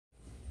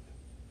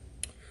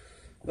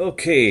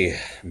Okay,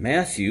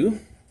 Matthew,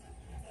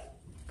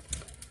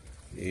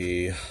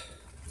 a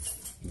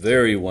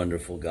very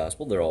wonderful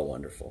gospel. They're all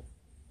wonderful.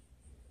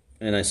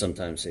 And I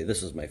sometimes say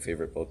this is my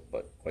favorite book,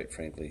 but quite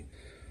frankly,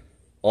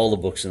 all the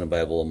books in the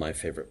Bible are my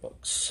favorite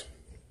books.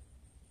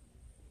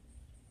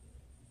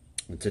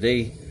 And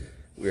today,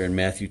 we're in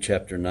Matthew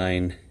chapter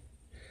 9,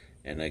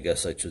 and I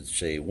guess I should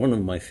say one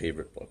of my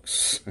favorite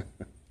books.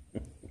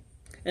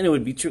 And it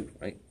would be true,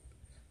 right?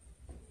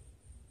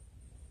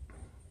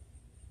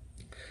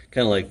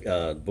 Kind of like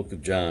the book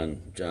of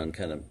John. John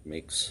kind of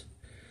makes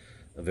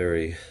a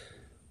very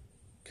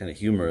kind of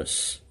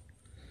humorous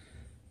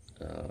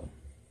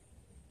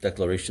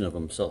declaration of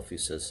himself. He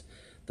says,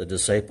 the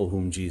disciple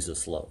whom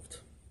Jesus loved.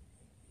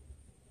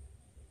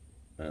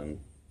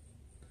 And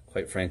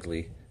quite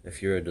frankly,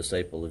 if you're a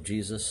disciple of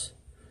Jesus,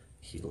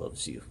 he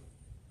loves you.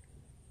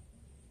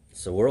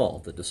 So we're all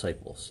the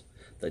disciples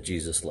that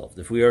Jesus loved.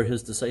 If we are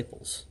his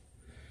disciples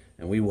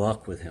and we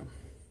walk with him,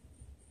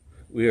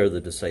 we are the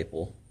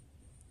disciple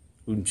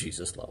whom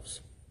Jesus loves.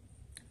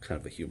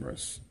 Kind of a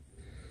humorous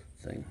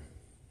thing.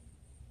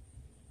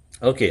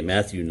 Okay,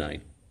 Matthew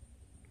 9.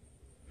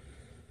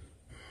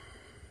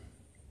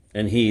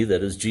 And he,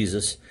 that is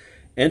Jesus,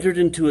 entered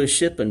into a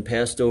ship and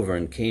passed over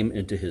and came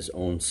into his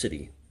own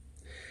city.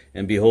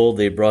 And behold,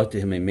 they brought to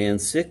him a man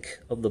sick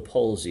of the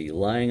palsy,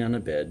 lying on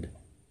a bed.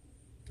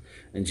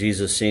 And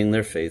Jesus, seeing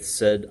their faith,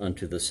 said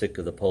unto the sick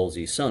of the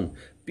palsy, Son,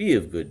 be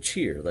of good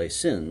cheer, thy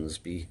sins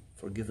be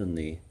forgiven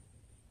thee.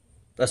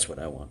 That's what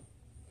I want.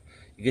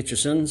 You get your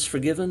sins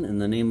forgiven in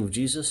the name of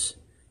Jesus,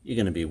 you're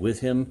going to be with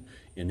him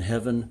in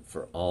heaven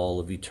for all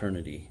of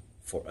eternity,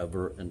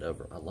 forever and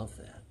ever. I love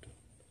that.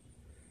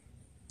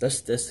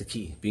 That's the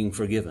key, being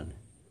forgiven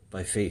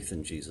by faith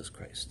in Jesus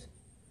Christ.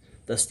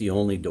 That's the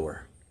only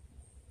door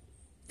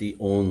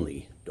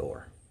to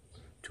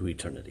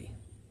eternity.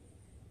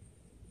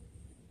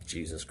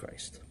 Jesus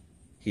Christ.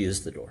 He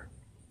is the door.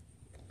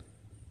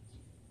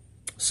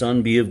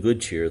 Son, be of good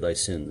cheer, thy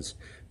sins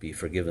be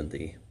forgiven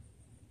thee.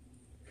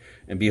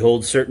 And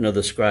behold, certain of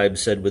the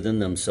scribes said within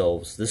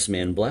themselves, This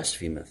man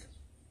blasphemeth.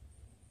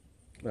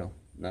 Well,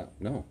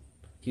 no,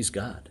 he's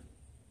God.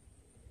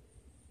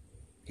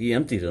 He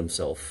emptied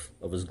himself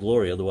of his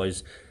glory,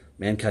 otherwise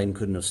mankind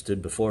couldn't have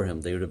stood before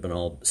him. They would have been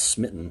all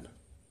smitten,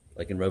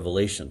 like in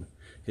Revelation.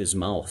 His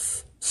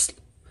mouth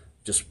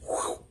just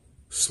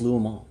slew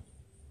them all,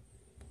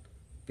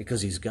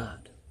 because he's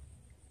God.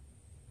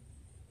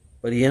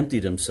 But he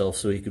emptied himself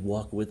so he could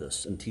walk with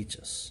us and teach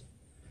us.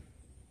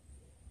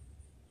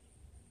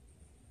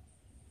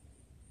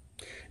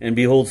 And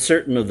behold,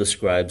 certain of the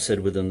scribes said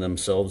within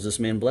themselves, This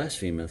man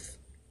blasphemeth.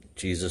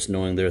 Jesus,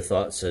 knowing their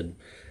thoughts, said,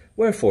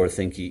 Wherefore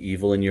think ye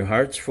evil in your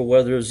hearts? For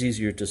whether is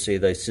easier to say,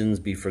 Thy sins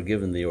be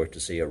forgiven thee, or to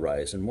say,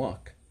 Arise and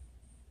walk?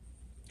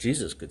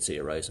 Jesus could say,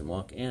 Arise and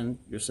walk, and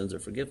your sins are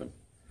forgiven.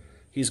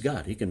 He's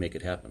God. He can make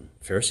it happen.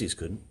 Pharisees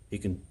couldn't.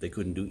 They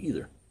couldn't do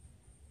either.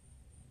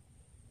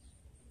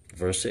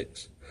 Verse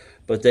 6.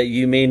 But that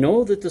ye may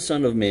know that the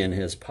Son of Man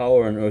has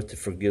power on earth to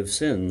forgive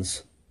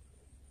sins,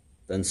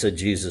 then said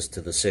Jesus to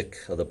the sick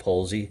of the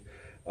palsy,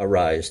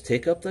 Arise,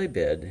 take up thy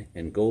bed,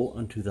 and go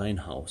unto thine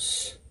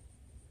house.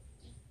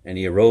 And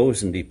he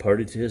arose and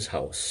departed to his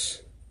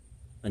house.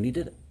 And he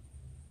did it.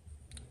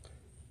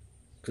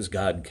 Because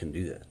God can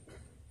do that.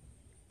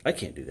 I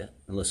can't do that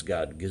unless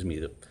God gives me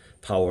the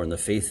power and the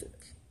faith,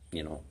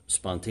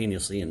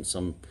 spontaneously in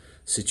some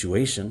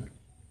situation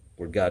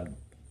where God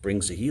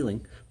brings the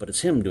healing. But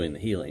it's him doing the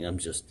healing. I'm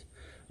just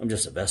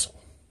a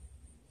vessel.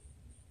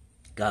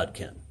 God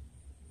can.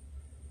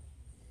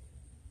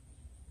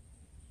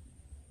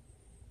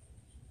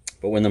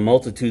 But when the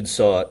multitude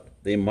saw it,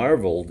 they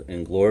marveled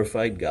and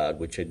glorified God,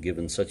 which had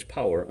given such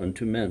power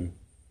unto men.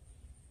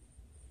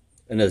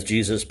 And as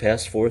Jesus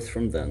passed forth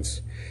from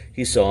thence,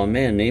 he saw a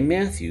man named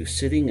Matthew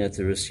sitting at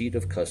the receipt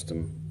of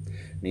custom.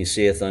 And he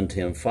saith unto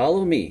him,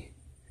 Follow me.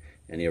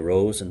 And he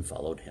arose and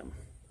followed him.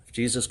 If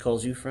Jesus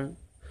calls you, friend,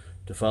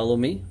 to follow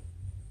me,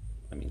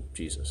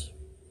 Jesus.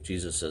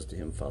 Jesus says to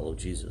him, Follow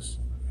Jesus.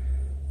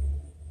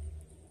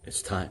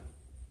 It's time.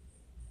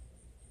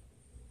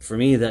 For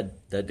me,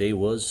 that day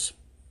was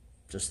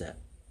just that.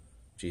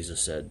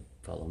 Jesus said,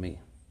 Follow me.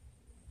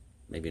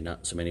 Maybe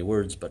not so many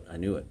words, but I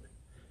knew it,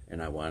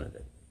 and I wanted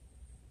it.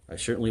 I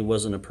certainly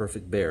wasn't a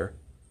perfect bear,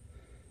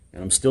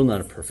 and I'm still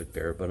not a perfect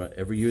bear, but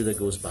every year that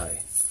goes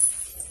by,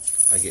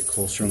 I get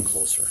closer and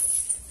closer.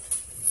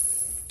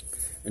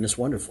 And it's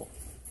wonderful.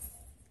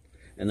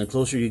 And the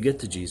closer you get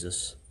to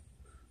Jesus,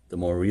 the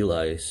more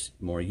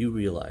you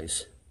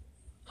realize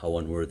how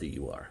unworthy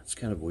you are. It's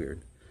kind of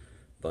weird.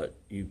 But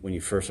when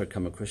you first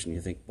become a Christian,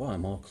 you think, wow,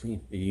 I'm all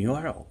clean. You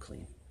are all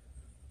clean.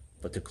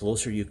 But the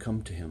closer you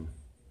come to him,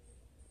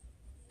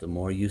 the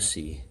more you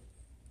see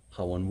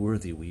how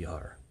unworthy we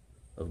are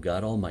of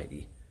God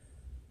Almighty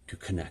to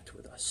connect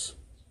with us.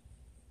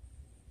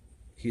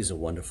 He's a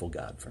wonderful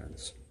God,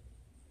 friends.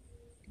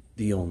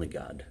 The only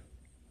God.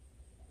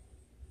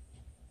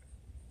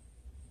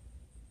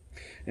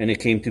 And it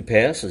came to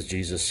pass, as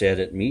Jesus sat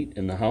at meat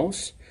in the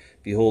house,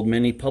 behold,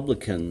 many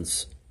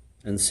publicans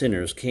and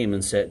sinners came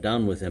and sat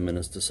down with him and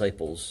his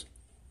disciples.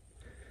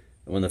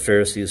 And when the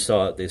Pharisees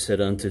saw it, they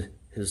said unto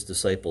his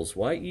disciples,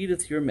 Why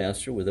eateth your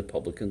master with the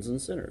publicans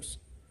and sinners?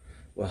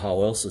 Well,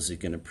 how else is he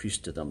going to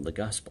preach to them the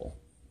gospel?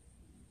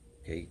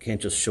 Okay, you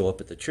can't just show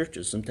up at the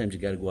churches. Sometimes you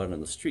got to go out on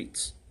the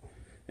streets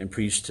and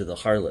preach to the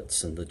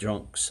harlots and the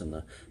drunks and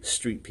the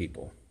street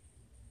people.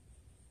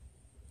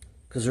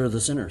 Because they're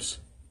the sinners.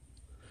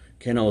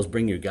 Can't always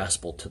bring your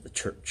gospel to the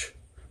church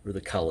or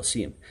the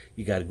Colosseum.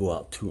 You got to go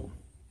out to them.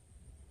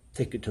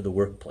 Take it to the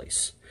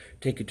workplace.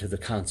 Take it to the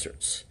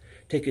concerts.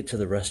 Take it to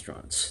the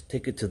restaurants.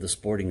 Take it to the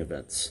sporting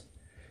events.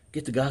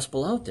 Get the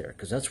gospel out there,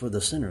 because that's where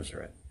the sinners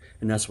are at.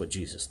 And that's what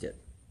Jesus did.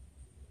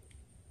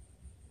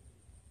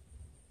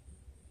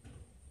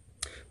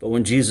 But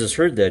when Jesus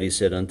heard that, he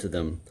said unto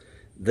them,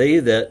 They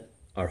that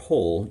are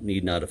whole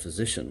need not a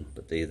physician,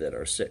 but they that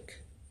are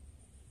sick.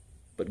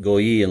 But go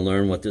ye and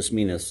learn what this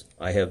meaneth.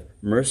 I have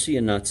mercy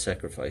and not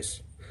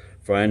sacrifice.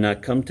 For I am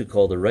not come to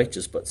call the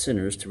righteous, but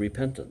sinners to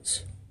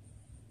repentance.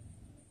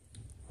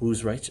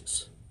 Who's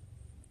righteous?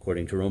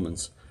 According to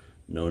Romans,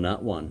 no,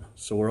 not one.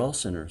 So we're all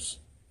sinners.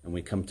 And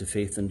we come to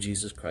faith in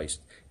Jesus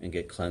Christ and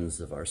get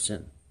cleansed of our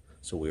sin.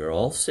 So we are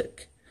all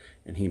sick,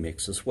 and he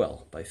makes us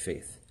well by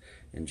faith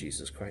in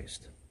Jesus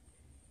Christ.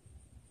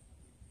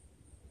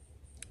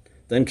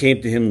 Then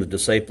came to him the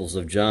disciples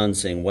of John,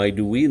 saying, Why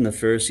do we and the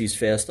Pharisees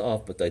fast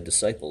oft, but thy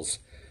disciples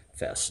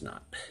fast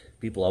not?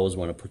 People always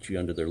want to put you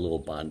under their little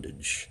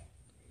bondage.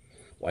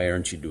 Why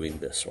aren't you doing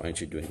this? Why aren't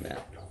you doing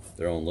that?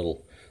 Their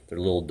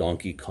little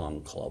Donkey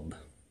Kong club.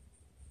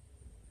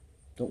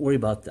 Don't worry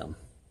about them.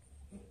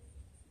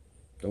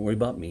 Don't worry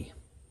about me.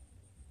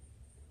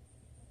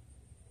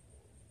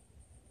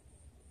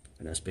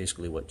 And that's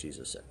basically what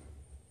Jesus said.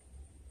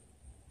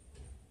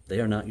 They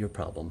are not your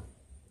problem.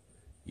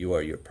 You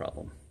are your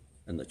problem.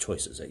 And the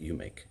choices that you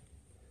make,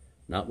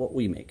 not what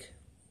we make.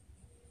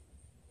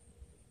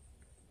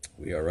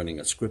 We are running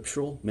a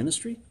scriptural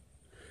ministry.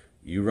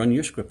 You run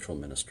your scriptural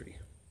ministry.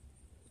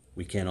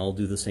 We can't all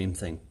do the same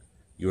thing.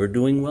 You're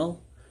doing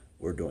well,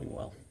 we're doing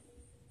well,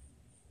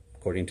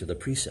 according to the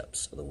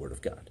precepts of the Word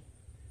of God.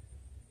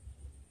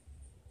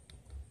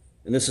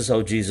 And this is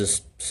how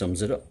Jesus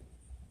sums it up.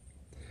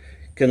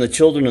 Can the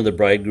children of the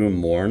bridegroom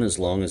mourn as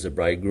long as the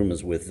bridegroom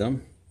is with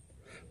them?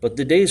 But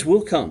the days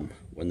will come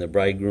when the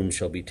bridegroom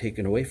shall be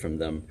taken away from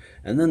them,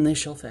 and then they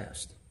shall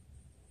fast.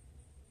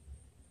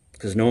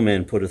 Because no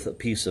man putteth a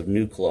piece of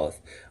new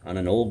cloth on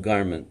an old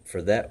garment,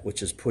 for that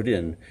which is put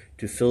in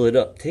to fill it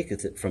up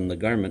taketh it from the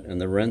garment, and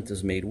the rent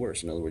is made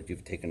worse. In other words,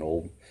 you've taken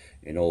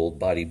an old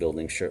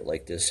bodybuilding shirt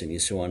like this, and you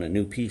sew on a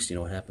new piece, you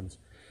know what happens?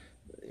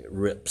 It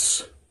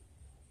rips.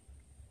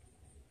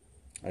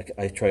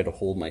 I try to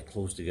hold my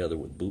clothes together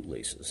with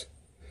bootlaces,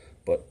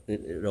 but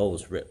it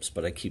always rips,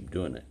 but I keep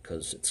doing it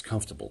because it's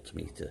comfortable to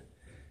me to,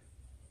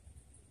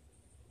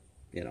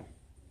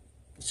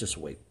 it's just the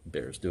way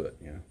bears do it,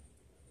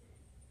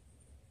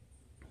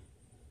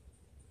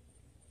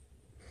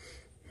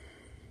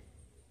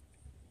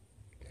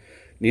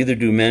 Neither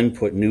do men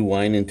put new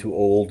wine into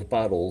old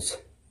bottles,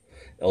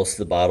 else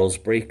the bottles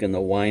break, and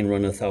the wine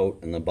runneth out,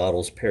 and the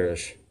bottles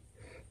perish.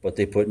 But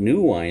they put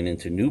new wine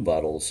into new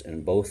bottles,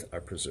 and both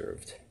are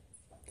preserved.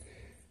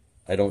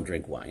 I don't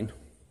drink wine,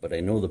 but I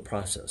know the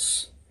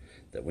process.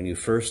 That when you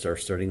first are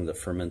starting the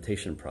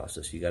fermentation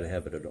process, you got to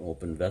have it in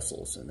open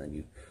vessels, and then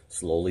you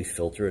slowly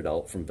filter it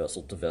out from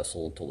vessel to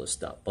vessel until it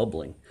stops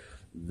bubbling.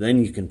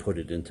 Then you can put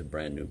it into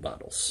brand new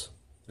bottles.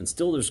 And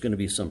still there's going to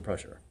be some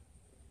pressure,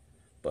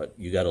 but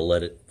you got to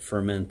let it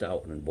ferment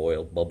out and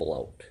bubble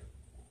out.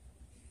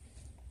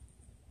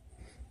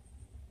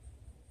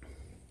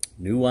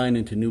 New wine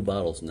into new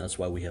bottles, and that's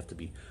why we have to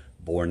be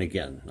born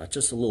again. Not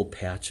just a little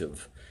patch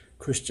of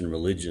Christian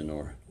religion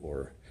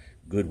or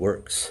good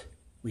works.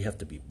 We have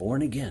to be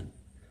born again,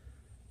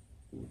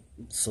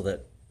 so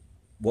that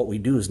what we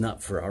do is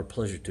not for our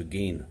pleasure to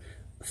gain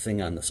a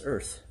thing on this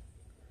earth.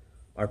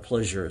 Our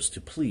pleasure is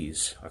to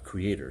please our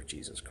Creator,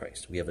 Jesus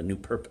Christ. We have a new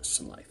purpose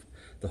in life.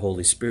 The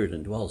Holy Spirit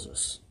indwells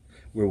us.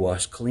 We're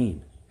washed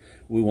clean.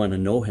 We want to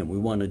know Him. We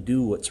want to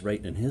do what's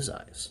right in His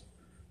eyes,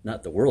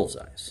 not the world's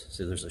eyes.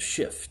 So there's a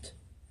shift.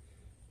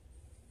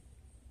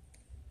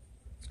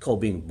 It's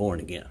called being born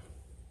again.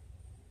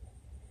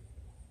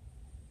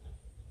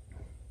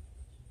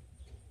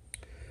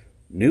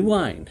 New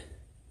wine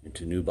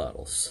into new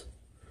bottles.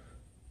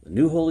 The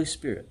new Holy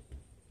Spirit,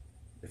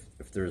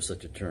 if there is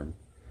such a term,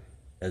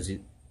 as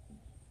He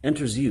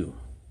enters you,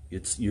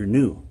 you're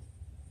new.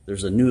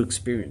 There's a new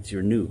experience.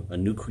 You're new, a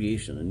new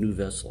creation, a new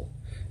vessel.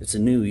 It's a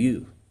new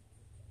you.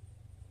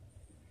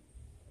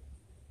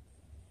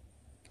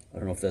 I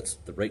don't know if that's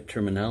the right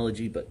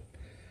terminology, but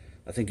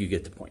I think you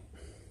get the point.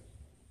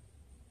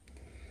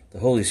 The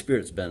Holy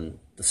Spirit's been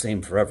the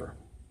same forever.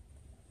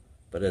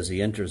 But as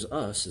He enters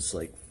us, it's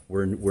like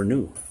we're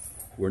new.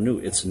 We're new.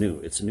 It's new.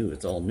 It's new.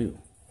 It's all new.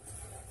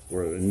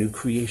 We're a new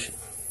creation.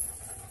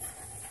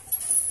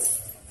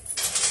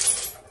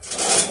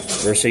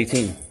 Verse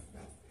 18.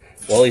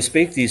 While He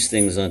spake these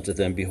things unto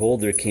them,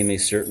 behold, there came a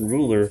certain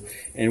ruler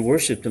and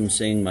worshipped Him,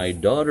 saying, My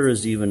daughter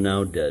is even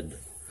now dead.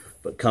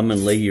 but come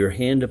and lay your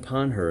hand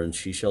upon her, and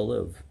she shall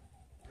live."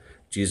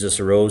 Jesus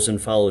arose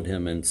and followed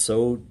him, and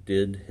so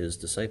did his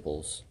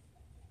disciples.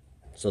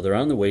 So they're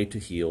on the way to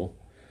heal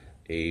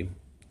a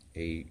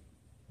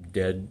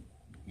dead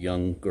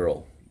young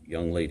girl,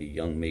 young lady,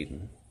 young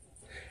maiden.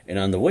 And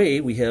on the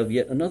way, we have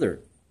yet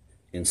another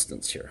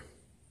instance here.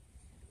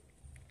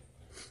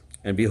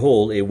 "And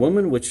behold, a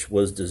woman which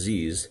was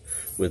diseased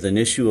with an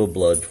issue of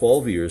blood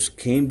 12 years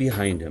came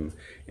behind him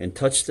and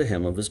touched the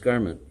hem of his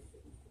garment.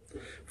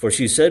 For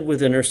she said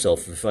within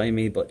herself, if I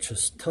may but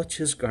just touch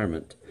his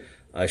garment,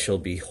 I shall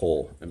be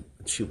whole." And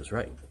she was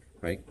right?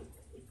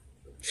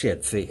 She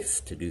had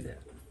faith to do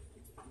that.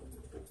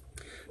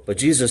 But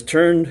Jesus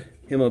turned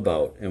him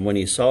about, and when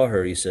he saw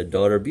her, he said,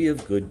 "Daughter, be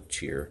of good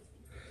cheer.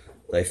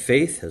 Thy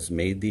faith has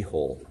made thee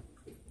whole."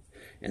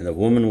 And the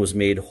woman was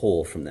made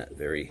whole from that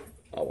very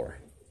hour.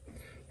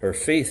 Her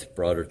faith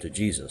brought her to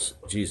Jesus.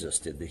 Jesus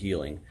did the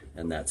healing,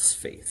 and that's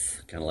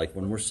faith. Kind of like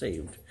when we're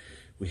saved.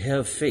 We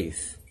have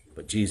faith,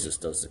 but Jesus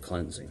does the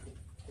cleansing,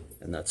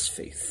 and that's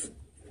faith.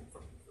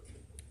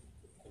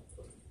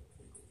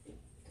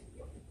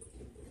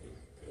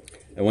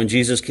 And when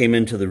Jesus came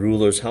into the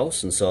ruler's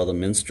house and saw the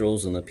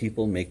minstrels and the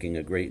people making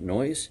a great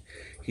noise,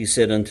 he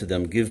said unto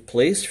them, "Give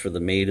place, for the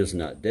maid is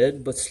not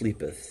dead, but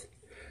sleepeth."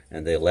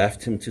 And they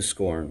laughed him to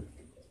scorn.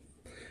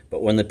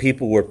 But when the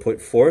people were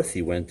put forth,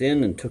 he went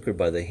in and took her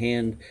by the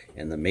hand,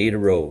 and the maid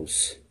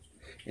arose.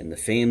 And the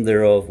fame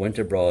thereof went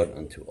abroad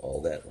unto all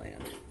that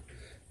land.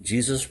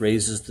 Jesus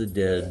raises the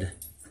dead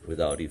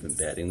without even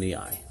batting the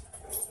eye,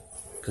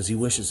 because he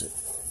wishes it,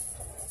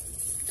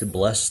 to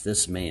bless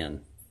this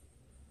man.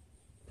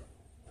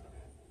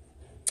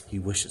 He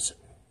wishes it.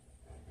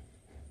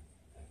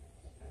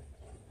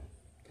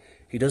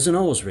 He doesn't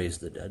always raise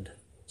the dead.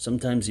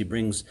 Sometimes he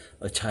brings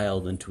a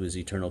child into his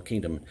eternal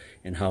kingdom,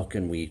 and how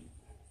can we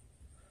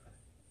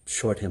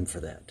short him for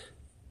that?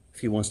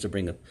 If he wants to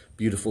bring a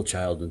beautiful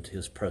child into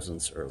his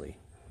presence early,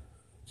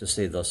 just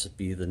say, "Thus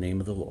be the name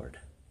of the Lord,"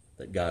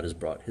 that God has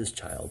brought his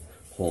child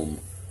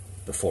home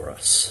before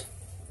us,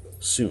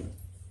 soon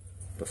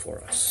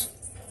before us.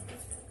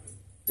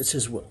 It's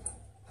his will.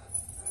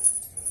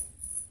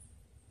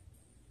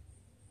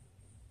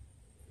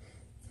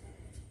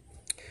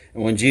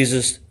 And when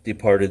Jesus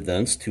departed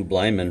thence, 2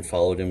 blind men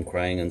followed him,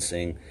 crying and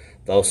saying,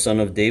 "Thou Son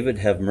of David,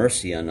 have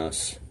mercy on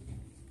us."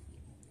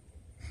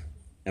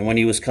 And when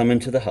he was come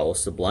into the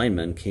house, the blind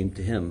men came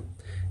to him,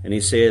 and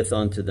he saith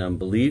unto them,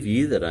 "Believe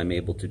ye that I am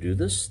able to do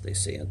this?" They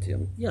say unto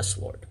him, "Yes,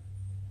 Lord."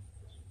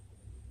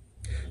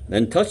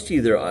 Then touched he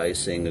their eyes,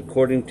 saying,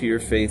 "According to your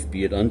faith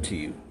be it unto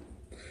you."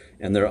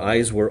 And their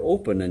eyes were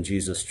open, and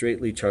Jesus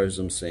straitly charged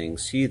them, saying,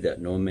 "See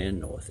that no man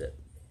knoweth it."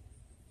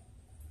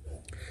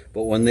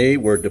 But when they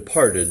were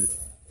departed,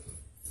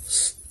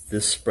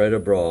 this spread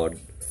abroad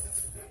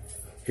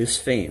his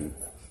fame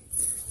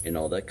in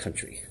all that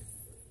country.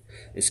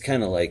 It's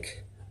kind of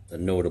like a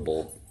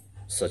notable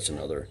such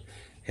another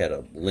had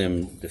a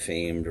limb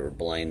defamed or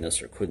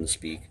blindness or couldn't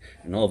speak,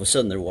 and all of a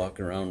sudden they're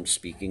walking around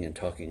speaking and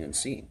talking and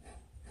seeing.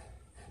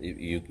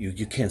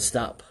 You can't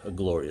stop a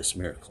glorious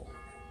miracle.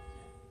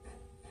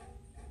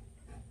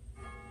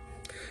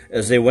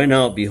 As they went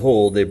out,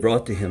 behold, they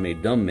brought to him a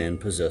dumb man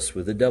possessed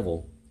with a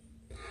devil,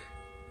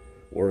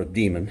 or a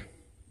demon.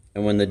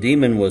 And when the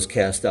demon was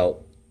cast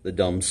out, the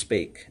dumb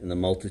spake, and the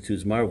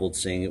multitudes marveled,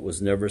 saying, "It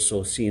was never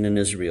so seen in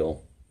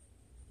Israel."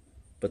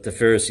 But the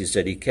Pharisees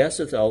said, "He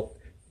casteth out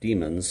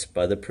demons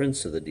by the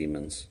prince of the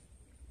demons."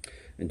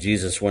 And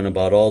Jesus went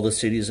about all the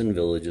cities and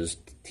villages,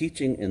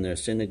 teaching in their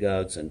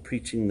synagogues and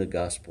preaching the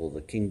gospel of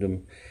the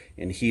kingdom,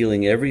 and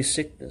healing every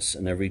sickness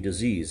and every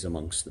disease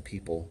amongst the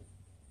people.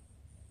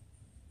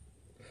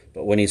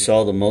 But when he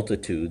saw the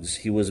multitudes,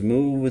 he was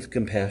moved with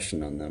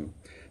compassion on them,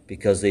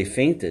 because they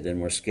fainted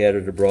and were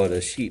scattered abroad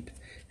as sheep,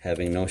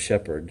 having no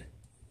shepherd.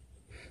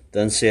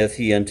 Then saith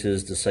he unto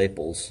his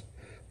disciples,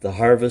 "The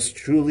harvest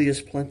truly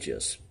is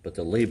plenteous, but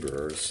the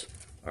laborers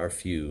are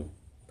few.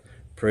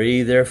 Pray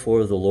ye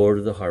therefore the Lord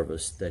of the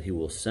harvest, that he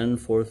will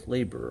send forth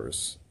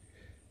laborers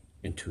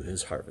into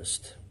his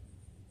harvest."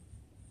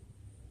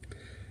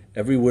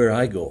 Everywhere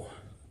I go,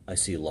 I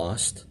see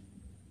lost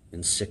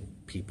and sick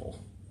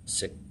people.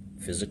 Sick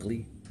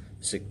physically,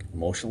 sick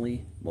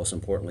emotionally, most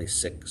importantly,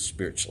 sick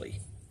spiritually.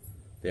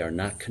 They are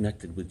not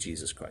connected with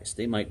Jesus Christ.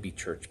 They might be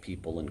church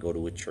people and go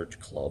to a church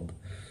club,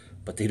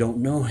 but they don't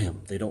know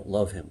him. They don't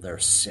love him. They're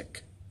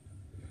sick.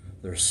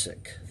 They're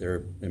sick.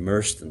 They're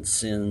immersed in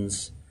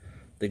sins.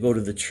 They go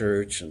to the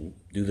church and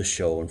do the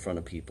show in front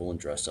of people and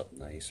dress up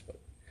nice, but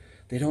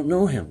they don't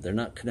know him. They're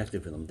not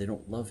connected with him. They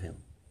don't love him.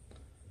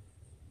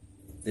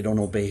 They don't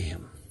obey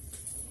him.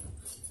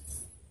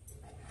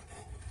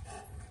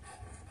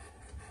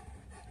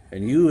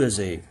 And you as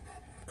a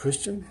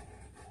Christian,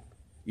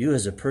 you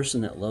as a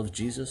person that loves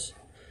Jesus,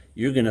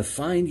 you're going to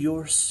find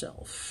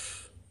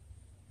yourself,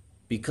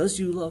 because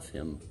you love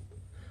him,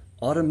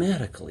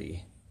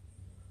 automatically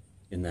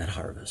in that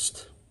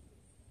harvest.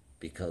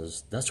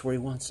 Because that's where he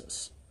wants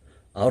us.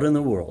 Out in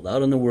the world,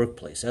 out in the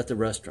workplace, at the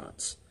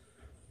restaurants,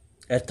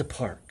 at the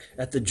park,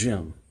 at the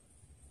gym,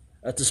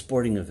 at the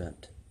sporting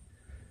event.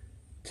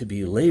 to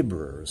be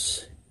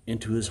laborers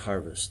into his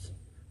harvest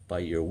by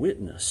your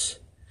witness,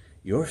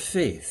 your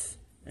faith,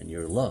 and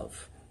your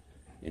love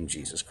in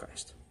Jesus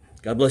Christ.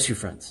 God bless you,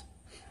 friends,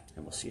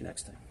 and we'll see you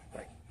next time.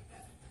 Bye.